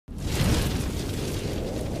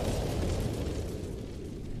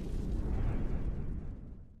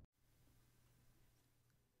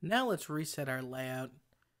Now let's reset our layout.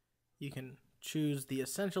 You can choose the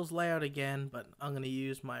Essentials layout again, but I'm going to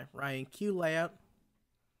use my Ryan Q layout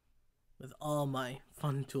with all my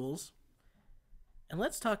fun tools. And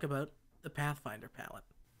let's talk about the Pathfinder palette.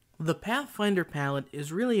 The Pathfinder palette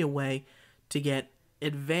is really a way to get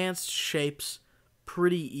advanced shapes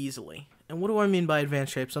pretty easily. And what do I mean by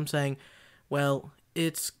advanced shapes? I'm saying, well,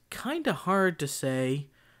 it's kind of hard to say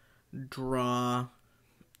draw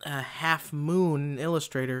a half moon in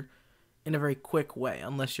Illustrator in a very quick way,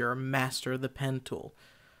 unless you're a master of the pen tool.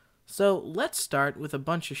 So let's start with a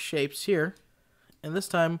bunch of shapes here, and this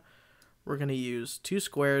time we're going to use two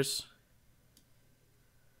squares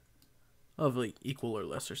of equal or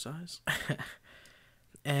lesser size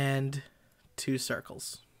and two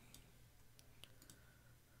circles.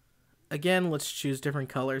 Again, let's choose different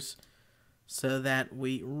colors so that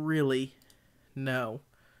we really know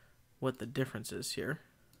what the difference is here.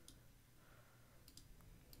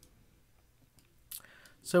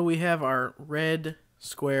 So we have our red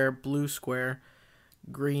square, blue square,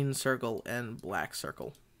 green circle, and black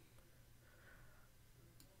circle.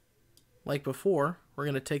 Like before, we're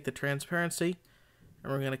going to take the transparency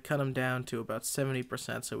and we're going to cut them down to about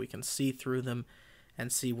 70% so we can see through them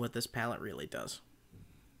and see what this palette really does.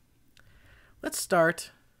 Let's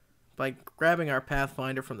start by grabbing our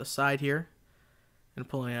Pathfinder from the side here and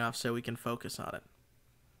pulling it off so we can focus on it.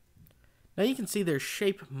 Now you can see there's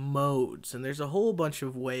shape modes, and there's a whole bunch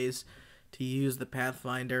of ways to use the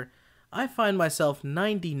Pathfinder. I find myself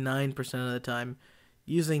 99% of the time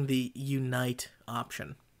using the Unite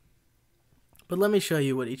option. But let me show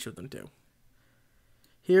you what each of them do.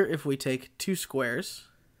 Here, if we take two squares,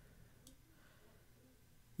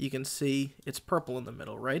 you can see it's purple in the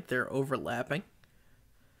middle, right? They're overlapping.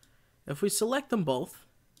 If we select them both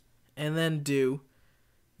and then do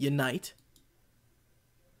Unite,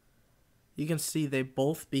 you can see they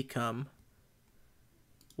both become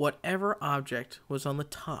whatever object was on the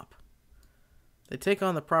top. They take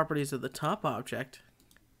on the properties of the top object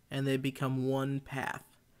and they become one path.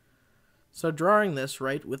 So drawing this,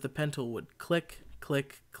 right, with the pen tool would click,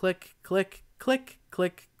 click, click, click, click,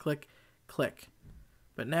 click, click, click.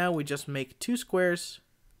 But now we just make two squares,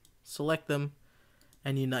 select them,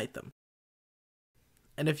 and unite them.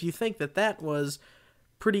 And if you think that that was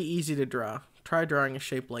pretty easy to draw, try drawing a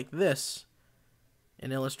shape like this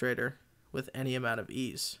in Illustrator with any amount of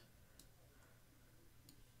ease.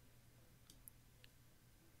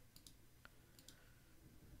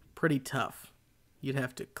 Pretty tough. You'd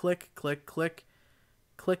have to click, click, click,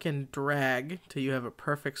 click and drag till you have a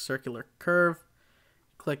perfect circular curve.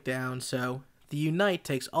 Click down. So the Unite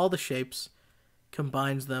takes all the shapes,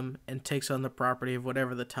 combines them, and takes on the property of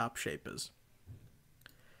whatever the top shape is.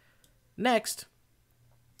 Next,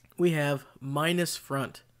 we have minus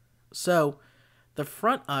front. So the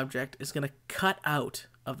front object is going to cut out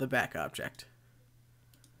of the back object.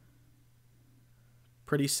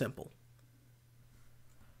 Pretty simple.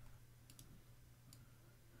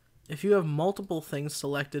 If you have multiple things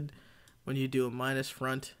selected when you do a minus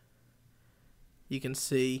front, you can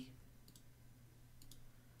see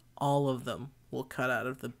all of them will cut out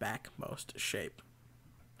of the backmost shape.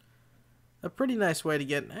 A pretty nice way to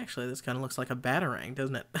get, actually this kind of looks like a batarang,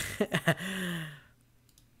 doesn't it?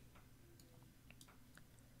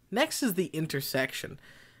 Next is the intersection,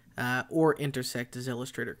 or intersect as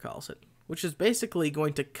Illustrator calls it, which is basically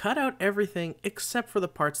going to cut out everything except for the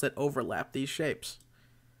parts that overlap these shapes.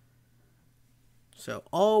 So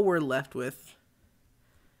all we're left with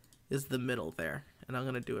is the middle there, and I'm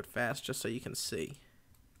going to do it fast just so you can see.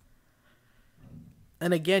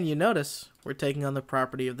 And again, you notice we're taking on the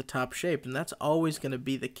property of the top shape, and that's always going to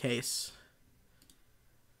be the case.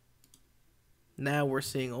 Now we're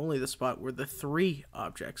seeing only the spot where the three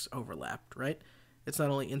objects overlapped, right? It's not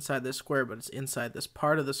only inside this square, but it's inside this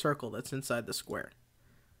part of the circle that's inside the square.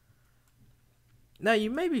 Now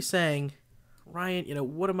you may be saying, Ryan,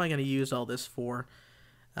 what am I going to use all this for?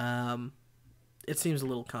 It seems a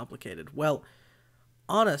little complicated. Well,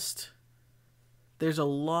 there's a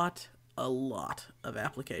lot of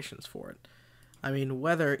applications for it. I mean,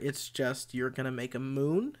 whether it's just you're going to make a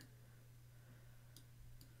moon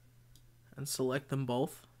and select them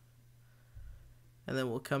both, and then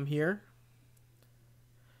we'll come here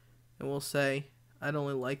and we'll say, I'd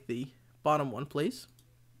only like the bottom one, please.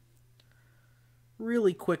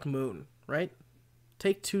 Really quick moon, right?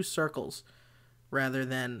 Take two circles rather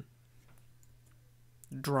than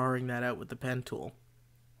drawing that out with the pen tool.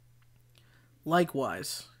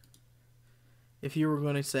 Likewise, if you were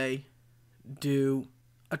going to say, do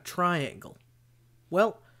a triangle.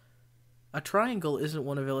 Well, a triangle isn't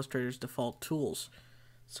one of Illustrator's default tools.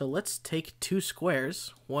 So let's take two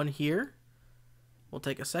squares, one here, we'll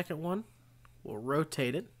take a second one, we'll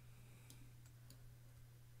rotate it,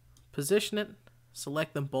 position it,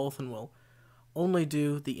 select them both, and we'll only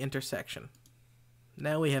do the intersection.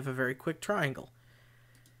 Now we have a very quick triangle.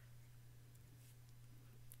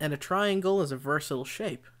 And a triangle is a versatile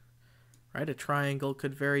shape, right? A triangle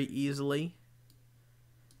could very easily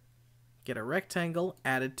get a rectangle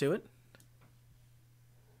added to it.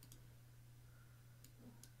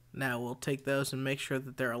 Now we'll take those and make sure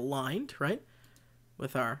that they're aligned, right,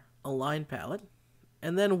 with our align palette.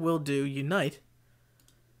 And then we'll do unite.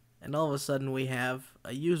 And all of a sudden we have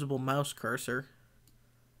a usable mouse cursor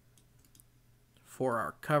for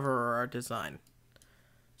our cover or our design.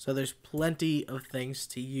 So there's plenty of things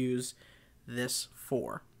to use this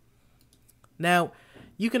for. Now,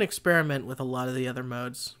 you can experiment with a lot of the other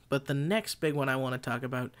modes, but the next big one I want to talk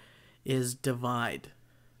about is divide.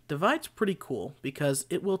 Divide's pretty cool because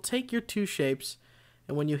it will take your two shapes,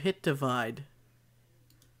 and when you hit divide,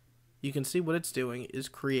 you can see what it's doing is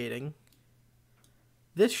creating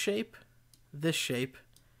this shape,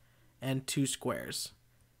 and two squares.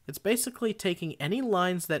 It's basically taking any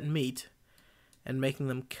lines that meet and making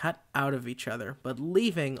them cut out of each other, but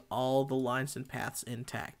leaving all the lines and paths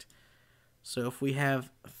intact. So if we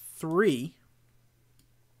have three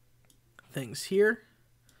things here,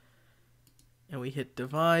 and we hit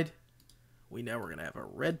divide, we know we're going to have a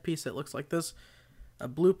red piece that looks like this, a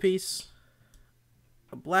blue piece,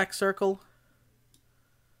 a black circle,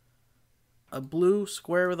 a blue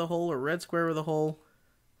square with a hole, or red square with a hole,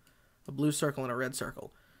 a blue circle, and a red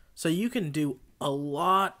circle. So you can do a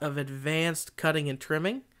lot of advanced cutting and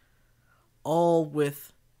trimming, all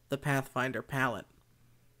with the Pathfinder palette.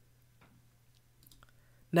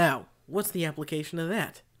 Now, what's the application of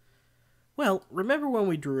that? Well, remember when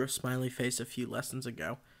we drew a smiley face a few lessons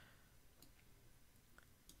ago?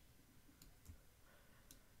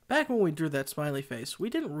 Back when we drew that smiley face, we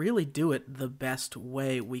didn't really do it the best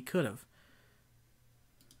way we could have.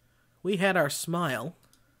 We had our smile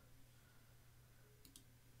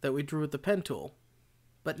that we drew with the pen tool.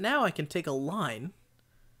 But now I can take a line,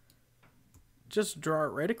 just draw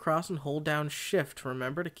it right across and hold down Shift,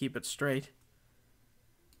 remember, to keep it straight.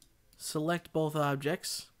 Select both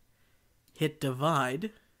objects, hit divide,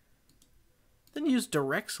 then use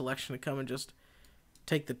direct selection to come and just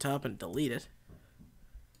take the top and delete it.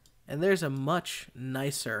 And there's a much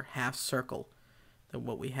nicer half circle than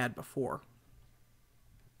what we had before.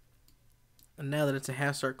 And now that it's a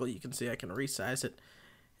half circle, you can see I can resize it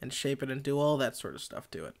and shape it and do all that sort of stuff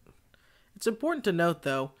to it. It's important to note,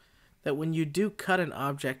 though, that when you do cut an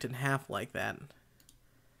object in half like that,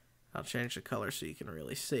 I'll change the color so you can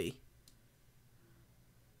really see.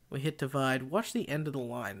 We hit divide, watch the end of the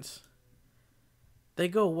lines. They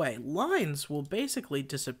go away. Lines will basically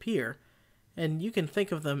disappear, and you can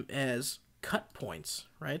think of them as cut points,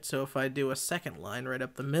 right? So if I do a second line right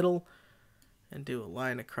up the middle, and do a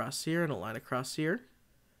line across here and a line across here,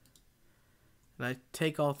 and I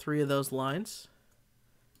take all three of those lines,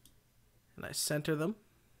 and I center them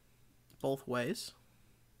both ways,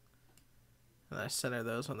 and I center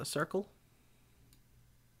those on the circle,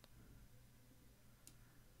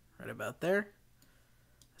 right about there.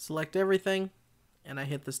 Select everything, and I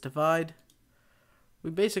hit this divide. We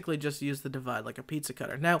basically just use the divide like a pizza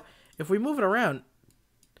cutter. Now, if we move it around,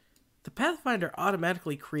 the Pathfinder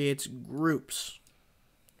automatically creates groups,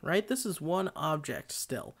 right? This is one object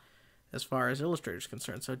still, as far as Illustrator is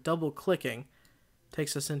concerned. So double-clicking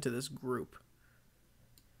takes us into this group.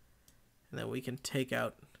 And then we can take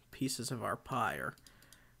out pieces of our pie, or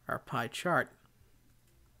our pie chart.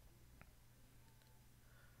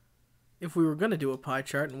 If we were going to do a pie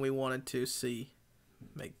chart and we wanted to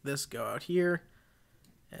make this go out here,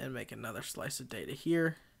 and make another slice of data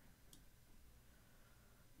here,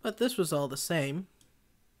 but this was all the same,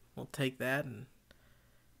 we'll take that and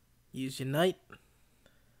use unite.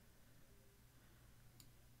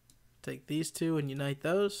 Take these two and unite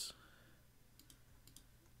those.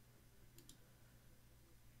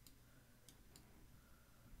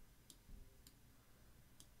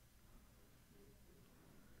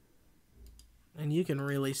 And you can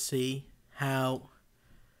really see how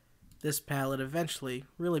this palette eventually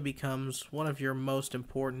really becomes one of your most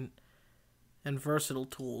important and versatile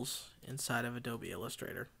tools inside of Adobe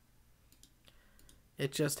Illustrator.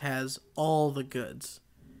 It just has all the goods,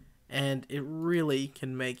 and it really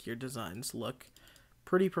can make your designs look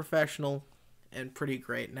pretty professional and pretty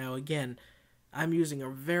great. Now again, I'm using a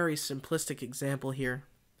very simplistic example here,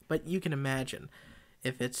 but you can imagine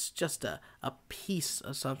if it's just a piece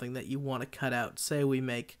of something that you want to cut out. Say we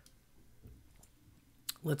make,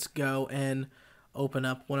 let's go and open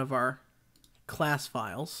up one of our class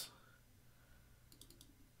files.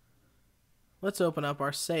 Let's open up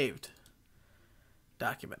our saved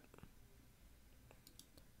document.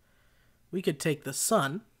 We could take the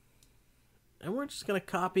sun, and we're just going to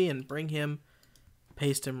copy and bring him,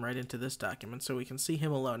 paste him right into this document so we can see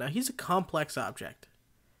him alone. Now, he's a complex object.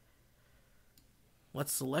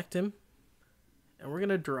 Let's select him, and we're going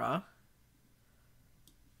to draw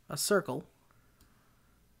a circle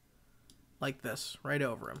like this right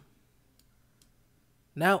over him.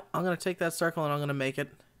 Now, I'm going to take that circle and I'm going to make it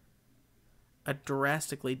a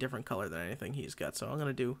drastically different color than anything he's got. So I'm going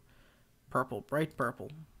to do purple, bright purple.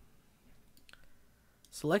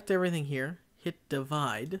 Select everything here, hit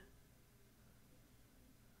divide,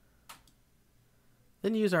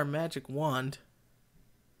 then use our magic wand,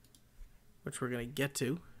 which we're going to get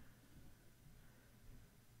to,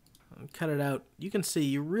 and cut it out. You can see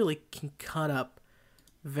you really can cut up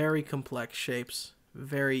very complex shapes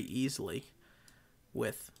very easily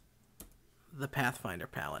with the Pathfinder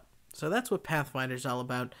palette. So that's what Pathfinder's all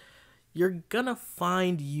about. You're going to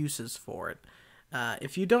find uses for it.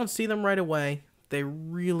 If you don't see them right away, they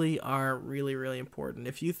really are really important.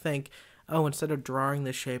 If you think, oh, instead of drawing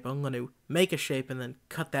this shape, I'm going to make a shape and then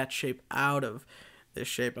cut that shape out of this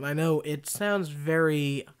shape. And I know it sounds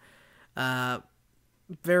very, I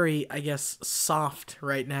guess, soft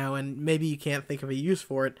right now, and maybe you can't think of a use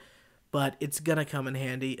for it, but it's going to come in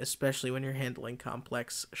handy, especially when you're handling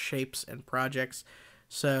complex shapes and projects.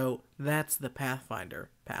 So that's the Pathfinder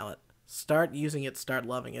palette. Start using it, start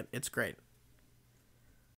loving it. It's great.